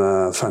some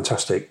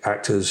fantastic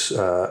actors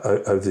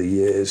over the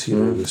years.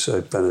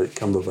 So Benedict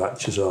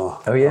Cumberbatch is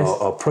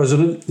our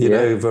president.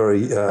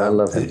 Very I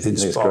love him.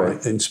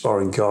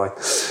 inspiring guy.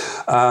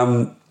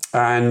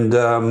 And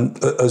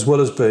as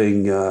well as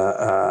being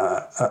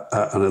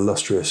an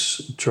illustrious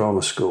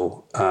drama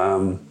school,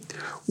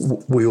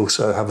 we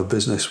also have a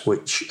business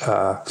which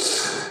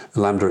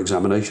LAMDA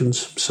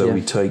examinations. So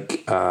we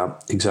take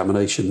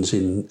examinations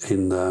in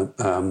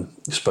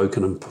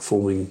spoken and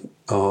performing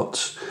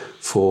arts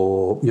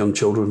for young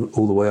children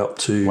all the way up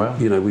to,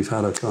 we've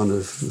had a kind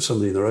of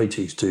somebody in their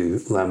 80s do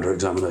LAMDA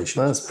examinations.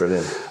 That's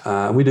brilliant.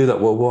 We do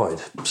that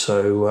worldwide.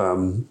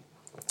 So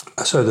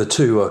the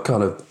two are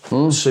kind of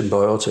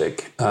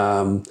symbiotic.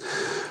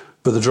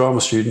 But the drama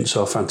students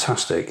are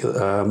fantastic.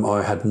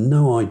 I had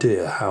no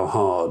idea how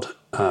hard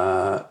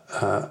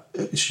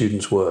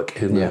students work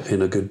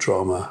in a good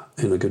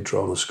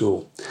drama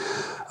school.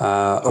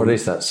 Or at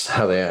least that's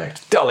how they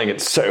act. Darling,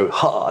 it's so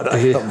hard.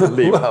 I can't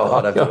believe how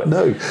hard I've done it.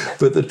 No,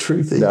 but the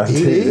truth is,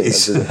 it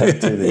is.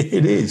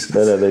 It is.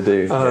 No, they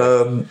do.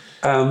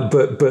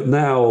 But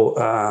now,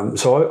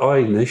 so I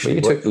initially...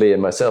 Well, you took Lee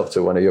and myself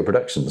to one of your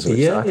productions,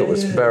 which I thought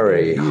was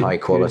very high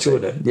quality. You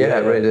enjoyed it? Yeah,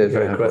 really did.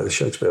 Very great with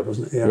Shakespeare,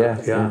 wasn't it?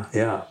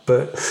 Yeah.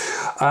 But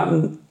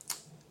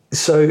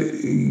so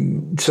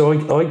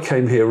I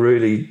came here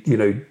really,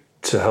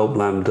 to help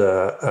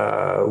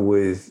LAMDA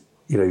with,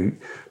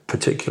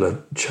 particular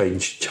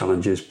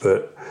challenges,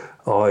 but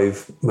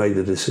I've made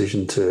the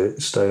decision to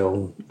stay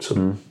on sort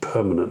of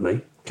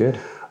permanently. Good.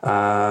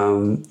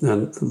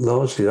 And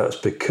largely that's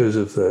because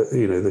of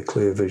the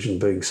clear vision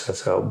being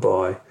set out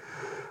by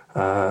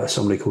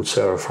somebody called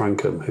Sarah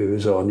Frankham, who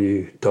is our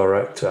new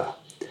director.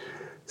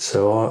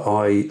 So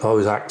I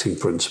was acting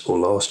principal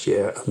last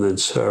year, and then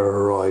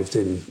Sarah arrived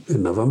in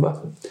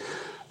November,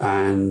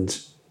 and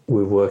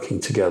we're working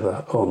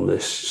together on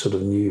this sort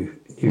of new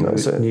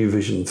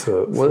vision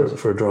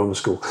for a drama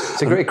school.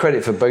 It's a great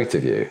credit for both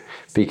of you,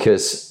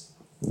 because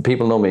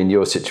people normally in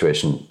your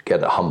situation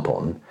get a hump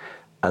on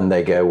and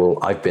they go, well,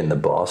 I've been the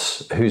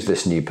boss. Who's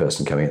this new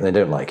person coming in? They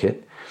don't like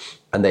it.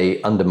 And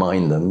they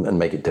undermine them and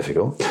make it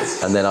difficult.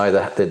 And then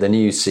either the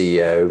new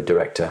CEO,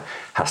 director,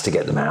 has to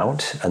get them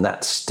out. And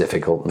that's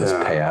difficult. And there's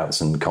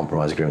payouts and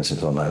compromise agreements and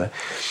so on like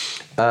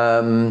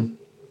that.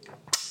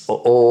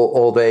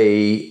 Or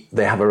they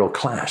have a real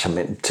clash. I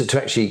mean,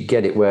 to actually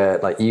get it where,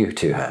 like you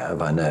two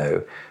have, I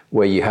know,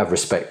 where you have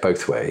respect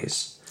both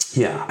ways.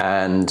 Yeah.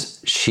 And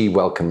she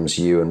welcomes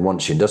you and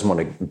wants you and doesn't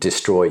want to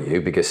destroy you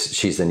because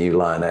she's the new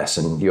lioness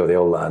and you're the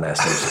old lioness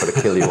and she's got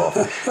to kill you off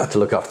to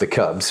look after the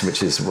cubs,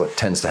 which is what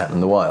tends to happen in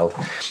the wild.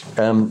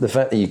 The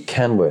fact that you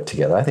can work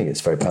together, I think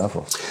it's very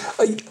powerful.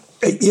 I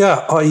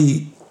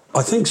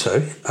think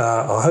so.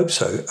 I hope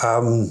so.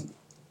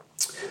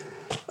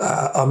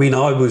 I mean,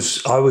 I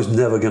was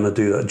never going to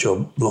do that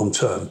job long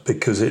term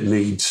because it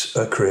needs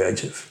a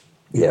creative.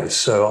 Yeah.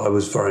 So I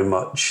was very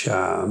much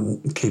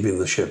keeping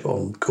the ship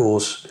on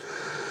course.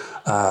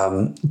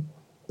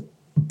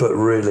 But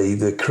really,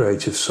 the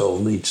creative soul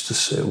needs to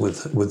sit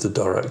with the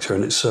director,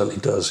 and it certainly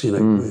does.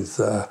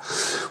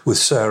 With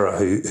Sarah,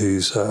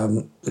 who's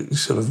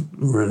sort of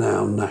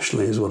renowned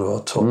nationally as one of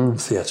our top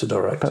theatre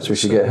directors. Perhaps we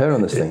should get her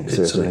on this thing.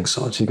 It's an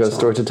exciting. She got a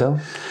story to tell.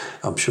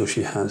 I'm sure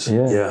she has.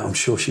 Yeah, I'm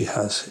sure she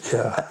has.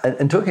 Yeah.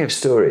 And talking of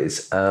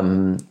stories,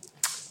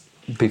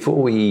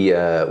 before we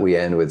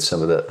end with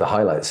some of the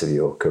highlights of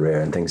your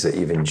career and things that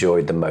you've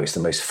enjoyed the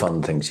most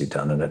fun things you've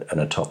done, and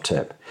a top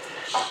tip.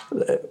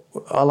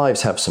 Our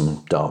lives have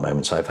some dark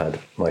moments. I've had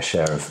my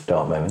share of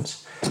dark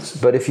moments.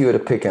 But if you were to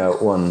pick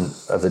out one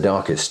of the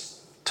darkest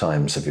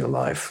times of your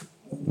life,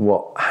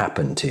 what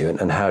happened to you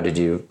and how did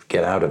you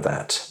get out of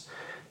that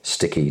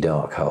sticky,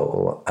 dark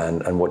hole?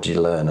 And what did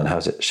you learn and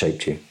how's it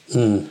shaped you?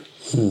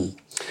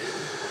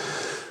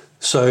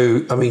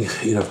 So, I mean,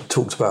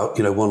 talked about,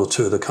 one or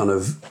two of the kind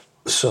of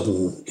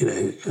sudden,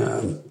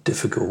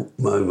 difficult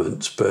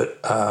moments, but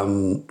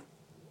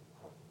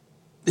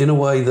in a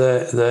way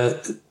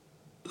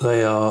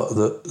they are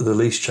the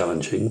least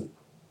challenging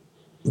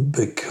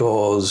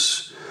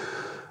because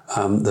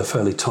they're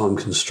fairly time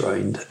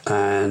constrained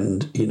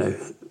and,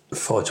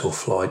 fight or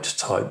flight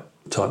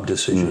type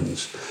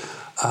decisions.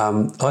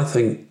 I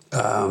think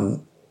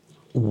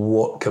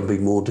what can be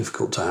more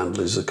difficult to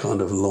handle is the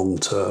kind of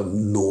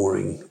long-term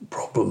gnawing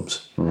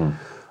problems.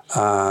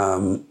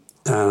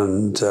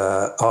 And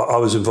I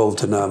was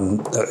involved in a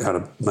kind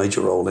of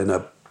major role in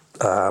a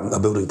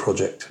building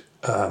project,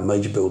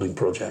 major building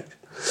project,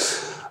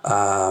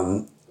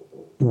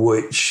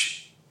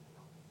 which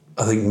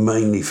I think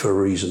mainly for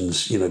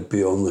reasons,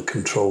 beyond the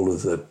control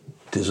of the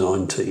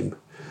design team,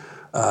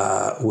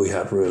 we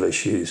had real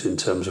issues in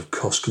terms of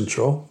cost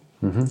control.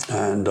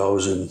 And I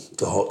was in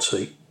the hot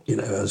seat,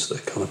 as the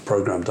kind of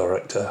program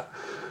director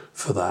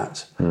for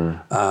that.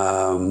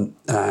 And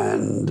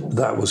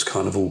that was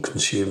kind of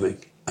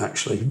all-consuming.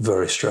 Actually,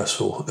 very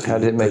stressful. How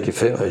did it make you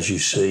feel? As you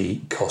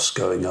see costs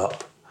going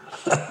up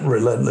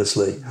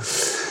relentlessly.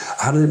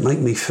 How did it make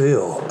me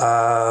feel?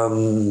 I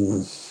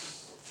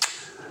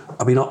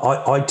mean,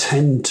 I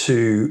tend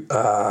to...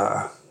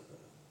 I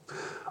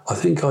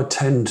think I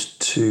tend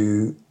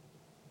to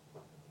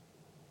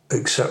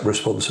accept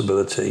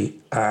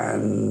responsibility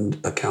and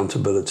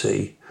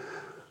accountability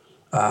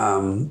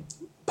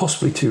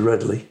possibly too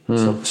readily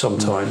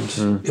sometimes.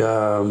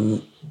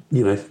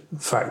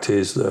 Fact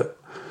is that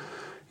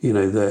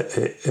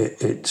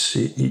it's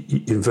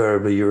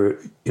invariably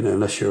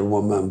unless you're a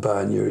one-man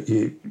band,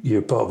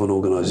 you're part of an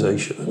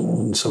organisation,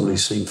 and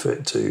somebody's seen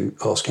fit to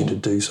ask you to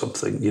do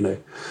something.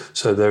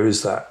 So there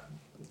is that.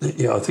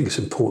 I think it's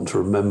important to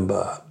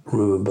remember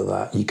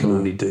that you can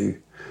only do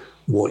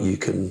what you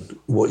can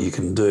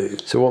do.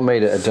 So what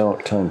made it a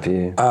dark time for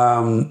you?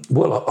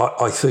 Well,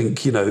 I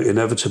think,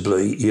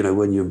 inevitably,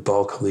 when you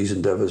embark on these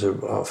endeavours,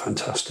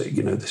 fantastic,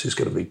 this is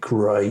going to be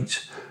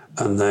great.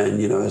 And then,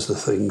 as the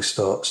thing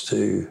starts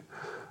to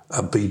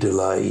be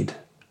delayed,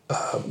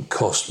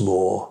 cost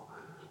more,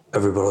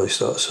 everybody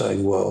starts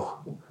saying,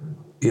 well,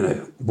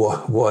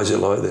 why is it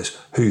like this?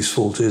 Whose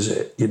fault is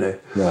it?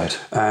 Right.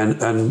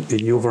 And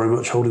you're very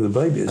much holding the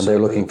baby. And they're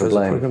looking for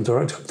blame. Program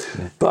director.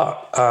 Yeah.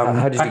 But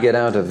how did you get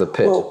out of the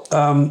pit?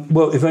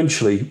 Well,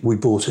 eventually we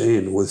brought it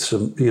in with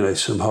some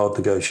hard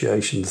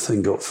negotiation. The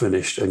thing got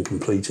finished and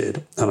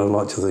completed, and I'd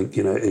like to think,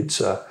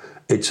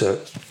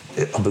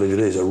 I believe it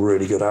is a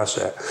really good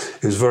asset.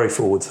 It was very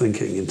forward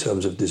thinking in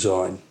terms of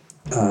design.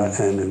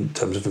 And in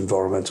terms of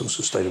environmental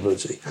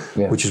sustainability,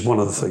 which is one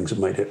of the things that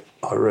made it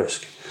high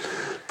risk.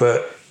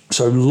 But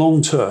so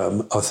long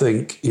term, I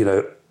think,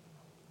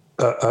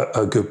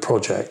 a good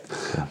project.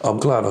 Yeah. I'm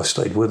glad I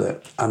stayed with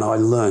it, and I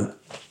learned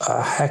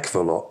a heck of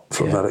a lot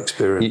from that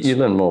experience. You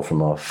learn more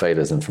from our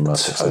failures than from our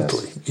success.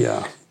 Totally,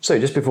 yeah. So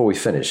just before we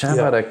finish, how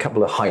about a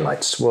couple of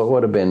highlights?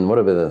 What have been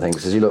the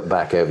things as you look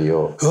back over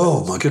your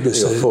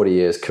 40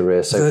 years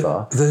career so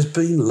far? There's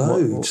been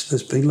loads.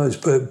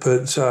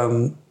 But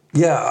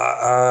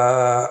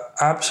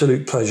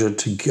absolute pleasure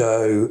to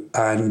go.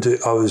 And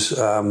I was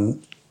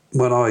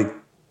when I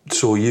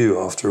saw you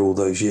after all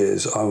those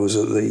years, I was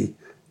at the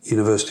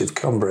University of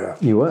Cumbria.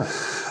 You were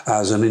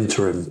as an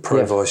interim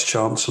Vice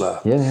Chancellor.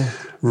 Yeah.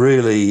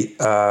 Really.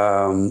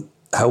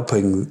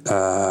 Helping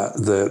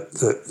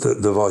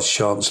the Vice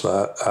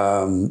Chancellor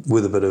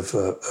with a bit of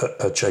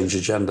a change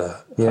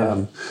agenda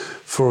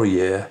for a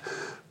year.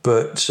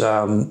 But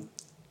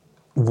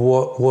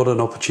what an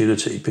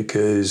opportunity,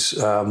 because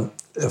a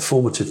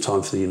formative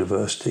time for the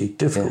university,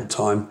 difficult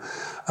time,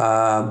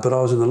 but I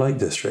was in the Lake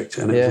District,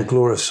 and it was a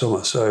glorious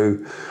summer. So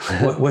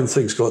when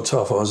things got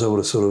tough, I was able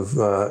to sort of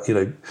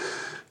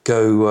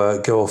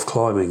go off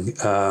climbing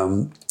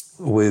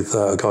with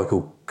a guy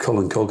called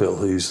Colin Coghill,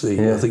 who's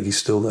I think he's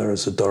still there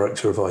as the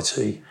director of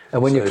IT.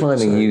 And when you're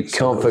climbing, you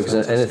can't focus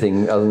on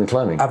anything other than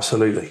climbing.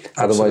 Absolutely.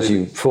 Otherwise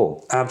you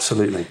fall.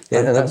 Absolutely. Yeah,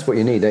 and that's what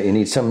you need, don't you? You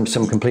need some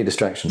complete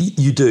distraction.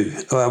 You do,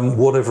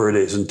 whatever it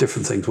is, and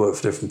different things work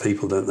for different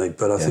people, don't they?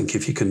 But I think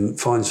if you can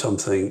find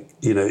something,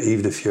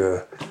 even if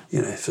you're,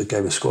 if it's a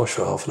game of squash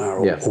for half an hour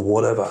or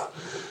whatever,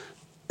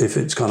 if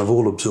it's kind of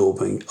all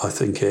absorbing, I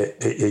think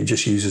it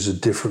just uses a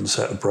different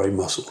set of brain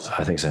muscles.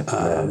 I think so.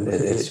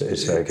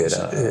 It's very good.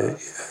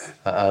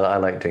 I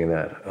like doing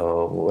that,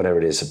 or whatever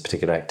it is, a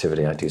particular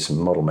activity. I do some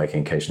model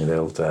making occasionally, the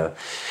old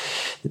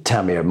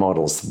Tamiya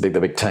models, the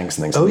big tanks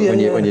and things. When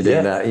you're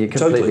doing that, you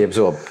completely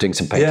absorb doing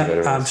some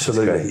painting. Yeah,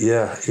 absolutely.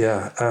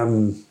 Yeah.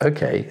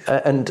 Okay,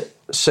 and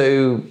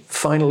so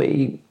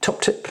finally,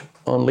 top tip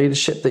on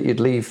leadership that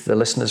you'd leave the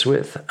listeners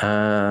with,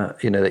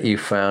 that you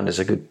found as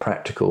a good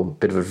practical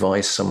bit of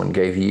advice someone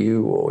gave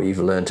you or you've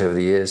learned over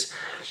the years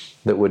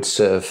that would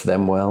serve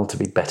them well to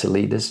be better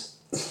leaders?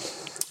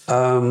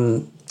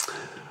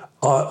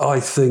 I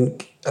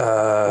think,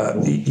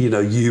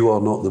 you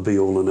are not the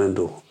be-all and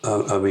end-all.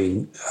 I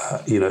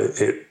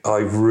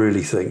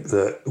really think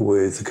that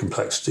with the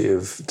complexity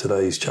of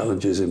today's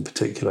challenges, in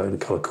particular in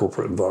kind of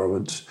corporate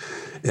environments,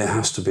 it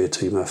has to be a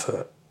team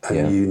effort.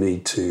 And you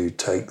need to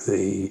I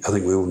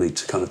think we all need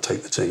to kind of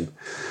take the team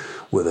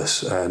with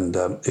us. And,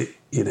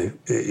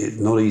 it's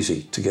not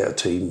easy to get a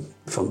team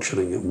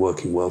functioning and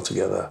working well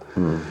together.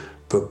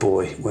 But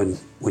boy, when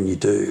you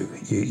do,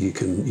 you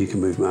can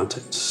move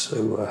mountains.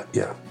 So,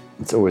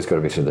 It's always got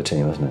to be through the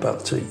team, isn't it? About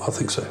the team, I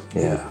think so.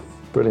 Yeah.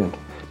 Brilliant.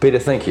 Peter,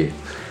 thank you.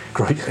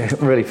 Great.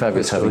 Really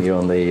fabulous having you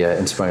on the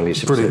Inspiring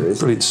Leadership series.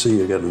 Brilliant to see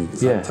you again, and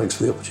thanks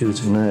for the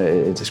opportunity. No,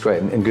 it's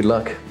great. And good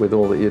luck with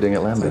all that you're doing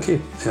at Lambeth.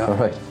 Thank you. Yeah. All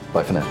right.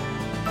 Bye for now.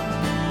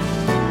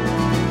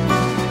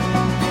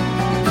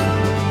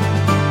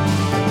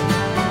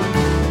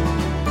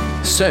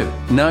 So,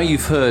 now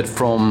you've heard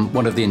from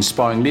one of the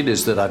inspiring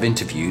leaders that I've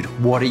interviewed,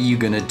 what are you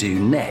going to do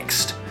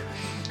next?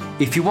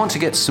 If you want to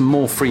get some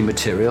more free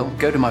material,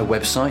 go to my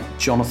website,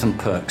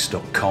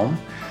 jonathanperks.com,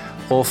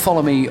 or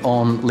follow me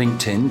on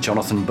LinkedIn,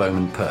 Jonathan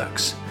Bowman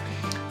Perks.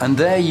 And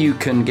there you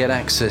can get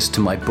access to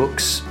my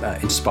books,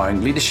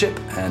 Inspiring Leadership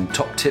and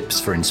Top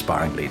Tips for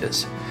Inspiring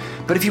Leaders.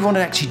 But if you want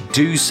to actually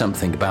do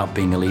something about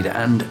being a leader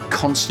and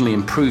constantly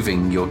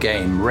improving your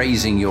game,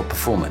 raising your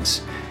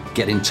performance,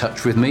 get in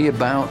touch with me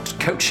about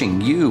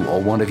coaching you or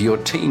one of your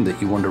team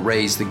that you want to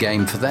raise the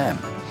game for them.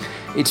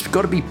 It's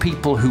got to be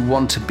people who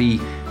want to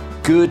be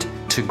good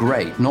to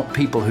great, not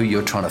people who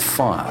you're trying to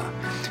fire.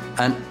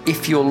 And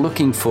if you're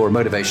looking for a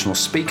motivational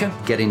speaker,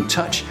 get in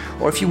touch.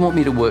 Or if you want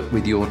me to work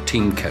with your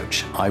team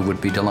coach, I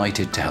would be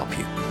delighted to help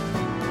you.